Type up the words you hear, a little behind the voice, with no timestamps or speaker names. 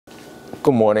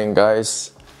Good morning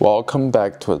guys, welcome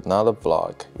back to another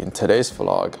vlog. In today's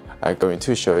vlog, I'm going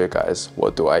to show you guys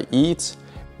what do I eat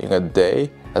in a day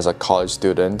as a college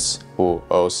student who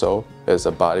also is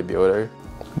a bodybuilder.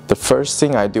 The first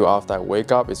thing I do after I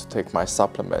wake up is to take my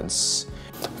supplements.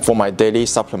 For my daily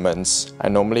supplements, I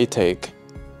normally take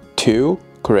 2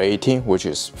 creatine, which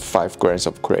is 5 grams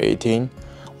of creatine,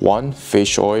 1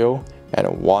 fish oil,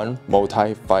 and 1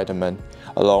 multivitamin,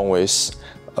 along with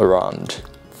around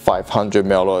 500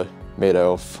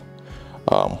 milliliters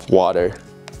of water.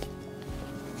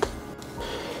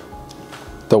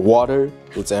 The water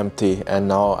is empty, and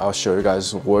now I'll show you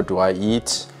guys what do I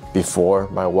eat before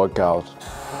my workout,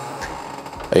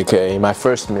 aka my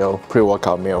first meal,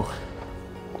 pre-workout meal.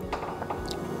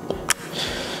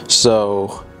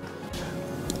 So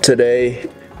today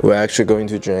we're actually going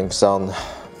to drink some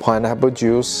pineapple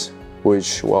juice,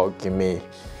 which will give me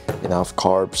enough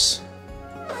carbs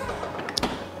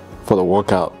for the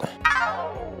workout.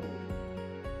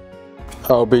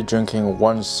 I'll be drinking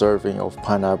 1 serving of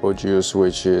pineapple juice,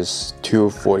 which is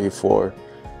 244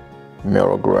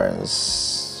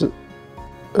 milligrams.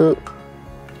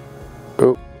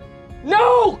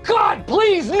 No! God,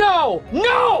 please, no!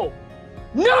 No!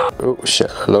 No! Oh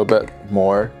shit, a little bit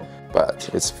more, but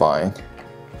it's fine.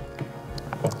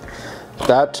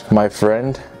 That, my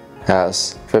friend,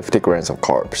 has 50 grams of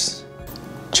carbs.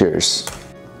 Cheers.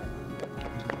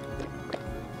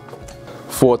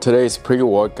 For today's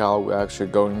pre-workout, we're actually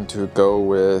going to go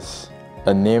with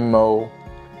Animo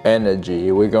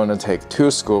Energy. We're going to take 2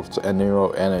 scoops of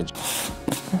Animo Energy.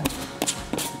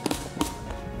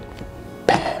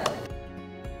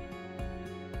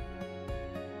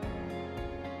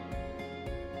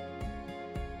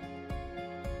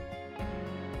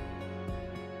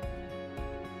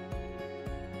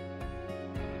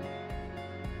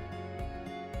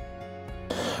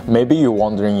 Maybe you're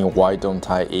wondering why don't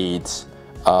I eat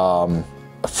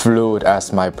fluid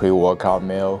as my pre-workout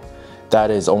meal.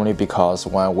 That is only because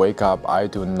when I wake up, I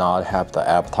do not have the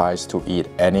appetite to eat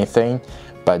anything,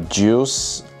 but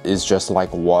juice is just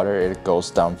like water, it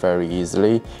goes down very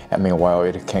easily, and meanwhile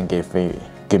it can give me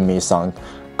some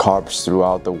carbs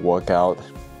throughout the workout.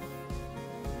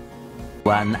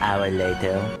 1 hour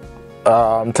later.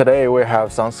 Today we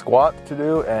have some squat to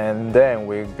do, and then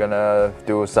we're gonna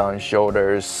do some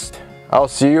shoulders. I'll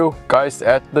see you guys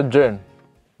at the gym.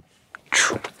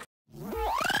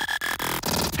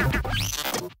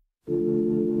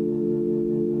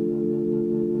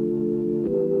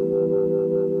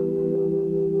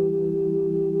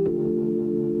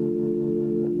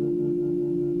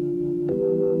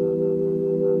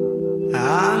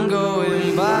 I'm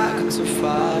going back to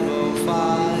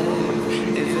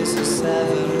 5:05. If it's a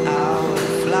 7-hour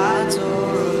flight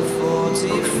or a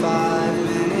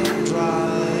 45-minute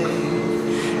drive,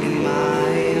 in my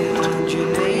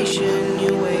imagination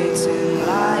you're waiting,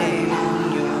 lying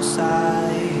on your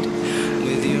side,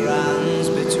 with your hands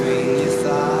between your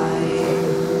thighs.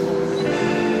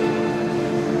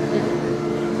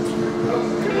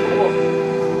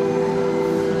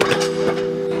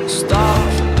 Stop.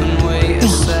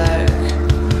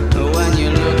 When you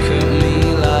look at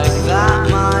me like that,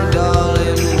 my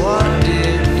darling, what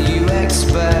did you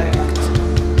expect?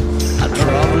 I'd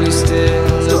probably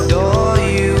still adore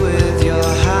you with your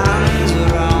hands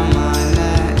around my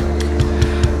neck,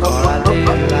 or I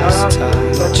did last time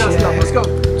I checked. Let's go.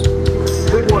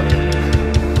 Big one.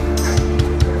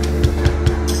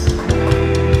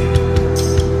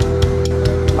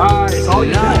 Nice. All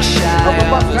you Not shy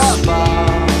of a spark.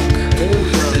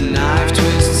 The knife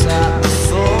twists at the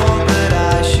thought that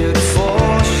I should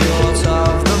fall short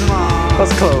of the mark.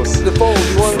 That's close. The ball,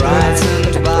 you want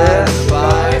Frightened by the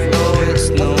bite, though it's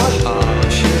no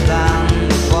harsher than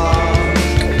the bark.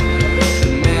 The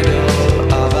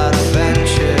middle of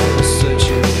adventure, such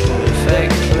a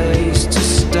perfect place to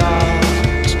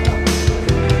start.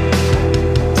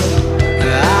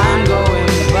 I'm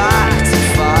going back to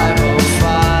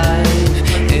 5:05.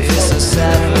 If it's a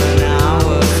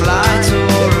 7-hour flight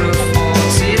or a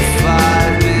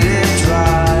 45-minute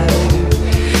drive,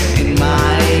 in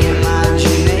my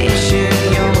imagination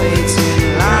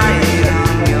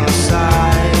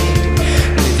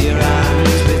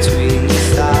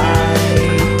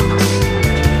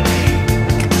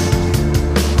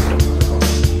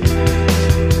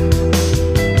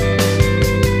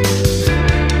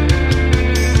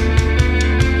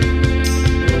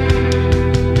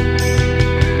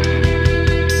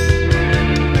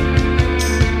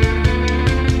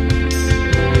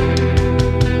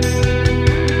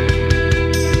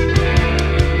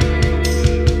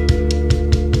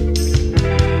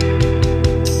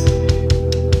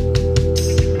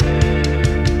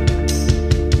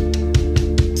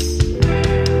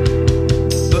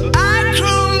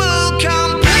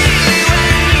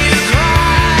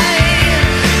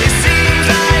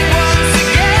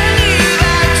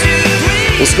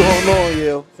going on,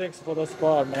 yo? Thanks for the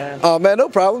spot, man. Oh man, no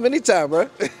problem. Anytime, bro.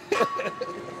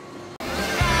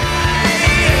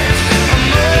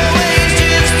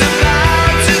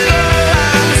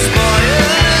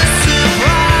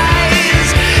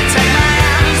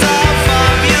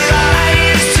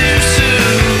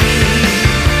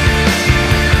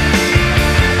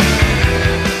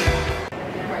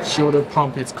 Shoulder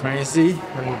pump is crazy,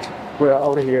 and we're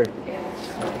out of here.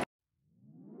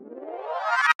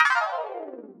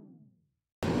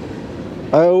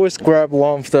 I always grab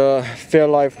one of the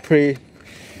FairLife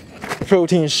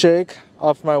protein shake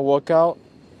after my workout,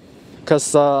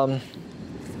 because I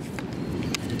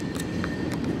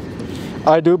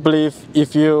do believe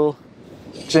if you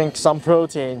drink some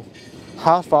protein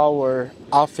half hour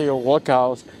after your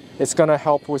workout, it's gonna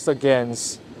help with the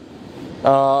gains.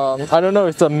 I don't know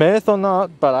if it's a myth or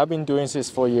not, but I've been doing this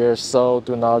for years, so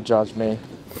do not judge me.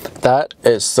 That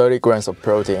is 30 grams of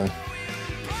protein.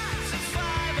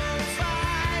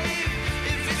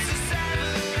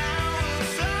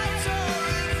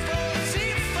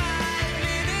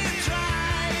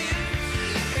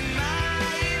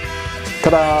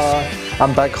 Ta-da!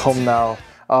 I'm back home now.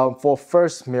 For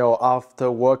first meal after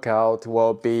workout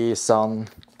will be some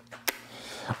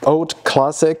old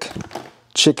classic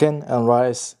chicken and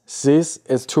rice. This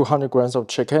is 200 grams of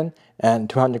chicken and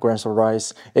 200 grams of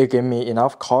rice. It gives me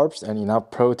enough carbs and enough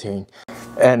protein.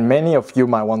 And many of you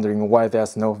might wondering why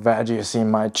there's no veggies in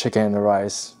my chicken and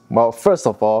rice. Well, first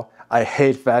of all, I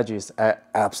hate veggies. I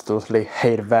absolutely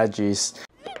hate veggies.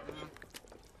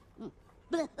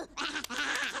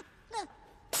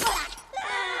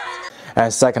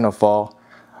 And second of all,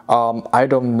 I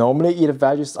don't normally eat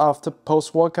veggies after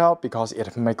post-workout because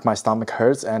it makes my stomach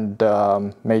hurts and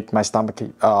make my stomach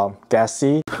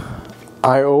gassy.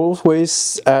 I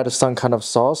always add some kind of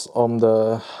sauce on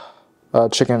the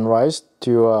chicken and rice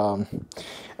to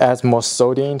add more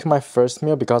sodium into my first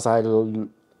meal because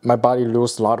my body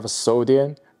loses a lot of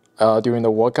sodium during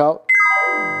the workout.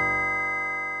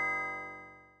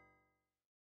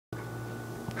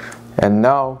 And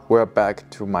now we're back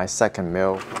to my second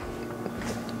meal.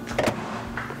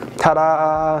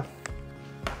 Ta-da!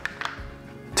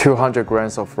 200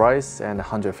 grams of rice and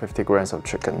 150 grams of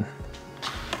chicken.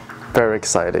 Very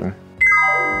exciting.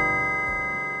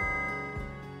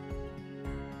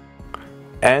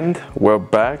 And we're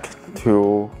back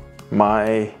to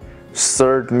my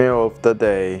third meal of the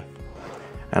day.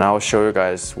 And I'll show you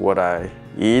guys what I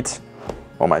eat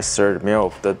on my third meal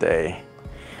of the day.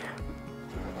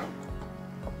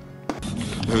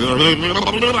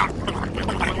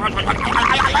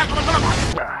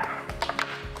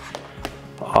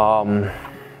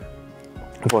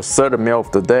 For third meal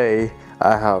of the day,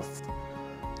 I have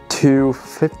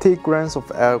 250 grams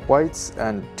of egg whites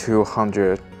and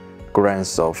 200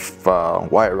 grams of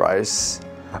white rice,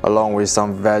 along with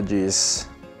some veggies.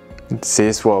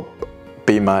 This will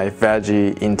be my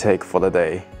veggie intake for the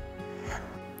day.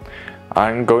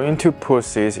 I'm going to put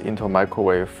this into a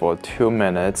microwave for 2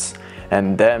 minutes,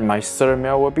 and then my third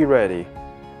meal will be ready.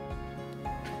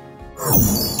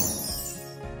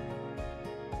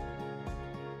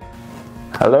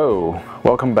 Hello,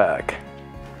 welcome back.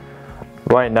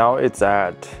 Right now it's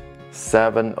at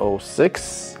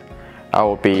 7:06. I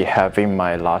will be having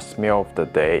my last meal of the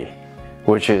day,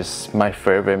 which is my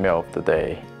favorite meal of the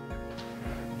day.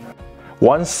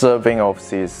 One serving of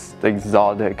this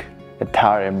exotic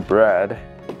Italian bread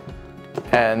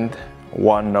and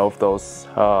one of those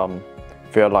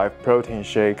FairLife protein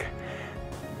shake.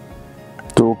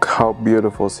 Look how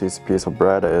beautiful this piece of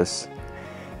bread is.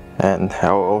 And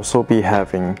I'll also be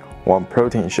having one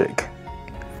protein shake.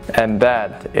 And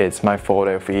that is my full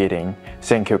day of eating.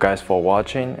 Thank you guys for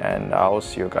watching, and I'll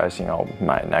see you guys in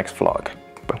my next vlog.